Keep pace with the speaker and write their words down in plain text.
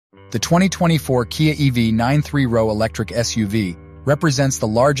The 2024 Kia EV9 three-row electric SUV represents the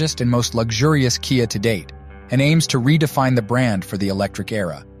largest and most luxurious Kia to date and aims to redefine the brand for the electric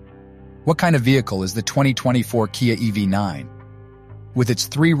era. What kind of vehicle is the 2024 Kia EV9? With its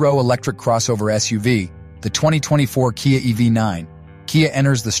three-row electric crossover SUV, the 2024 Kia EV9, Kia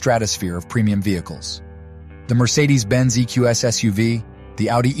enters the stratosphere of premium vehicles. The Mercedes-Benz EQS SUV,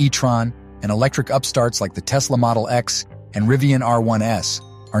 the Audi e-tron, and electric upstarts like the Tesla Model X and Rivian R1S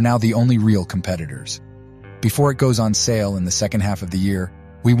are now the only real competitors. Before it goes on sale in the second half of the year,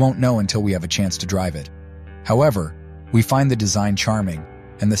 we won't know until we have a chance to drive it. However, we find the design charming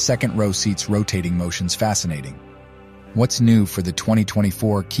and the second-row seats' rotating motions fascinating. What's new for the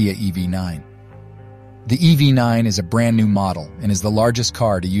 2024 Kia EV9? The EV9 is a brand new model and is the largest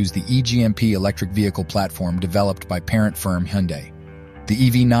car to use the eGMP electric vehicle platform developed by parent firm Hyundai. The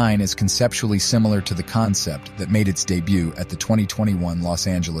EV9 is conceptually similar to the concept that made its debut at the 2021 Los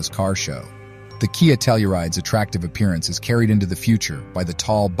Angeles Car Show. The Kia Telluride's attractive appearance is carried into the future by the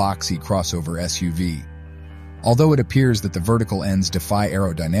tall, boxy crossover SUV. Although it appears that the vertical ends defy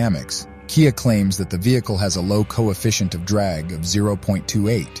aerodynamics, Kia claims that the vehicle has a low coefficient of drag of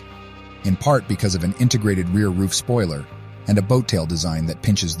 0.28, in part because of an integrated rear roof spoiler and a boat tail design that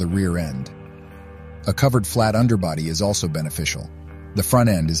pinches the rear end. A covered flat underbody is also beneficial. The front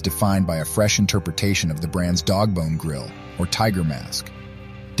end is defined by a fresh interpretation of the brand's dogbone grille, or tiger mask.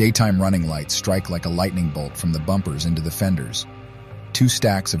 Daytime running lights strike like a lightning bolt from the bumpers into the fenders. Two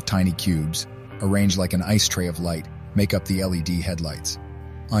stacks of tiny cubes, arranged like an ice tray of light, make up the LED headlights.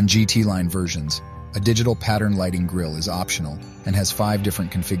 On GT line versions, a digital pattern lighting grille is optional and has 5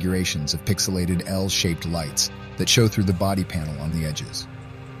 different configurations of pixelated L-shaped lights that show through the body panel on the edges.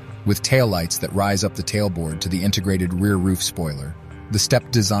 With taillights that rise up the tailboard to the integrated rear roof spoiler, the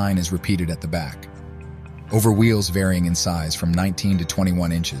stepped design is repeated at the back. Over wheels varying in size from 19 to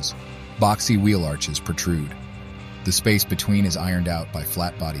 21 inches, boxy wheel arches protrude. The space between is ironed out by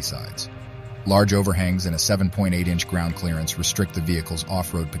flat body sides. Large overhangs and a 7.8-inch ground clearance restrict the vehicle's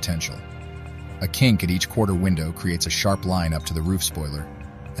off-road potential. A kink at each quarter window creates a sharp line up to the roof spoiler,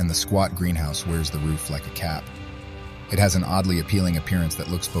 and the squat greenhouse wears the roof like a cap. It has an oddly appealing appearance that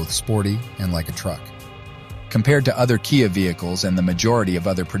looks both sporty and like a truck. Compared to other Kia vehicles and the majority of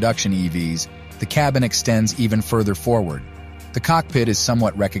other production EVs, the cabin extends even further forward. The cockpit is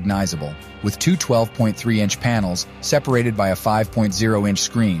somewhat recognizable, with two 12.3-inch panels separated by a 5.0-inch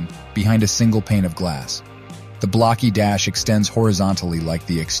screen behind a single pane of glass. The blocky dash extends horizontally like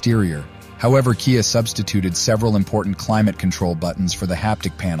the exterior. However, Kia substituted several important climate control buttons for the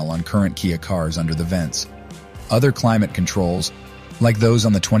haptic panel on current Kia cars under the vents. Other climate controls, like those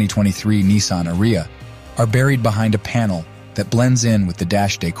on the 2023 Nissan Ariya, are buried behind a panel that blends in with the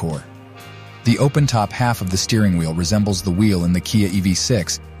dash decor. The open-top half of the steering wheel resembles the wheel in the Kia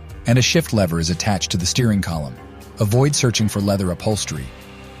EV6, and a shift lever is attached to the steering column. Avoid searching for leather upholstery.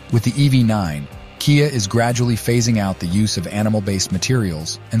 With the EV9, Kia is gradually phasing out the use of animal-based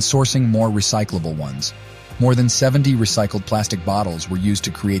materials and sourcing more recyclable ones. More than 70 recycled plastic bottles were used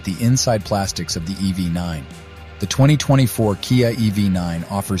to create the inside plastics of the EV9. The 2024 Kia EV9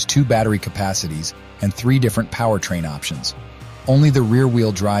 offers 2 battery capacities and 3 different powertrain options. Only the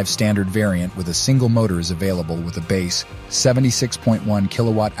rear-wheel drive standard variant with a single motor is available with a base 76.1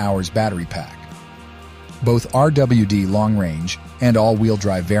 kilowatt-hours battery pack. Both RWD long-range and all-wheel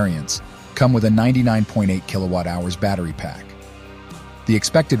drive variants come with a 99.8 kilowatt-hours battery pack. The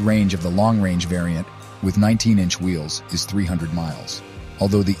expected range of the long-range variant with 19-inch wheels is 300 miles,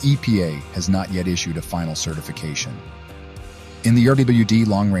 although the EPA has not yet issued a final certification. In the RWD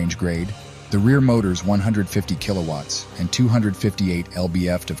long-range grade, the rear motor's 150 kilowatts and 258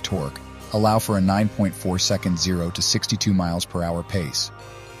 lb-ft of torque allow for a 9.4-second 0 to 62 miles per hour pace.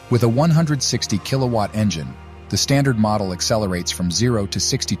 With a 160 kilowatt engine, the standard model accelerates from 0 to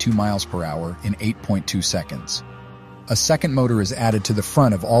 62 miles per hour in 8.2 seconds. A second motor is added to the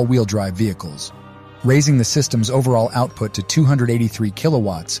front of all-wheel drive vehicles, raising the system's overall output to 283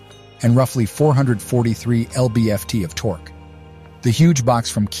 kilowatts and roughly 443 lb-ft of torque. The huge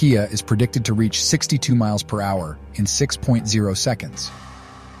box from Kia is predicted to reach 62 miles per hour in 6.0 seconds.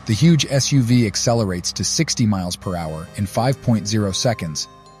 The huge SUV accelerates to 60 miles per hour in 5.0 seconds,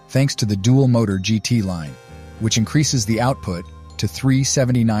 thanks to the dual-motor GT line, which increases the output to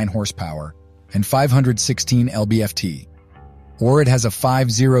 379 horsepower and 516 lb-ft. Or it has a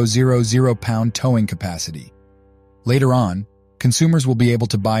 5,000 towing capacity. Later on, consumers will be able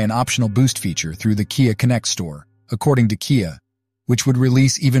to buy an optional boost feature through the Kia Connect store, according to Kia, which would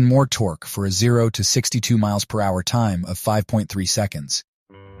release even more torque for a 0 to 62 miles per hour time of 5.3 seconds.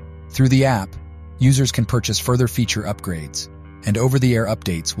 Through the app, users can purchase further feature upgrades. and over-the-air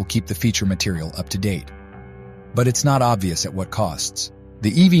updates will keep the feature material up to date. But it's not obvious at what costs.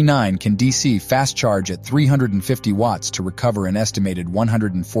 The EV9 can DC fast charge at 350 watts to recover an estimated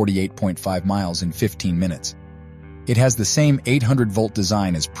 148.5 miles in 15 minutes. It has the same 800-volt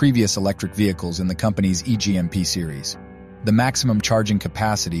design as previous electric vehicles in the company's EGMP series. The maximum charging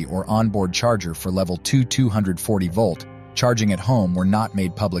capacity or onboard charger for level 2 240-volt charging at home were not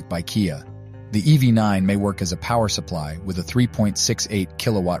made public by Kia. The EV9 may work as a power supply with a 3.68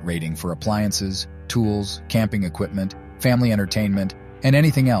 kilowatt rating for appliances, tools, camping equipment, family entertainment, and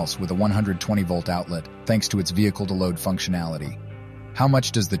anything else with a 120-volt outlet, thanks to its vehicle-to-load functionality. How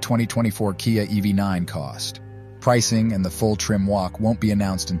much does the 2024 Kia EV9 cost? Pricing and the full trim walk won't be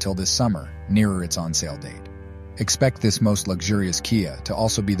announced until this summer, nearer its on-sale date. Expect this most luxurious Kia to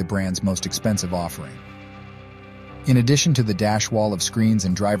also be the brand's most expensive offering. In addition to the dash wall of screens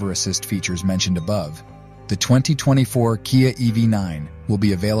and driver assist features mentioned above, the 2024 Kia EV9 will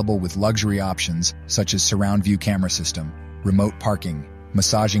be available with luxury options such as surround view camera system, remote parking,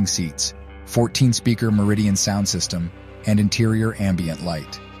 massaging seats, 14-speaker Meridian sound system, and interior ambient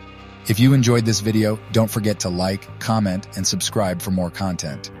light. If you enjoyed this video, don't forget to like, comment, and subscribe for more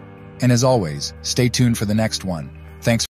content. And as always, stay tuned for the next one. Thanks.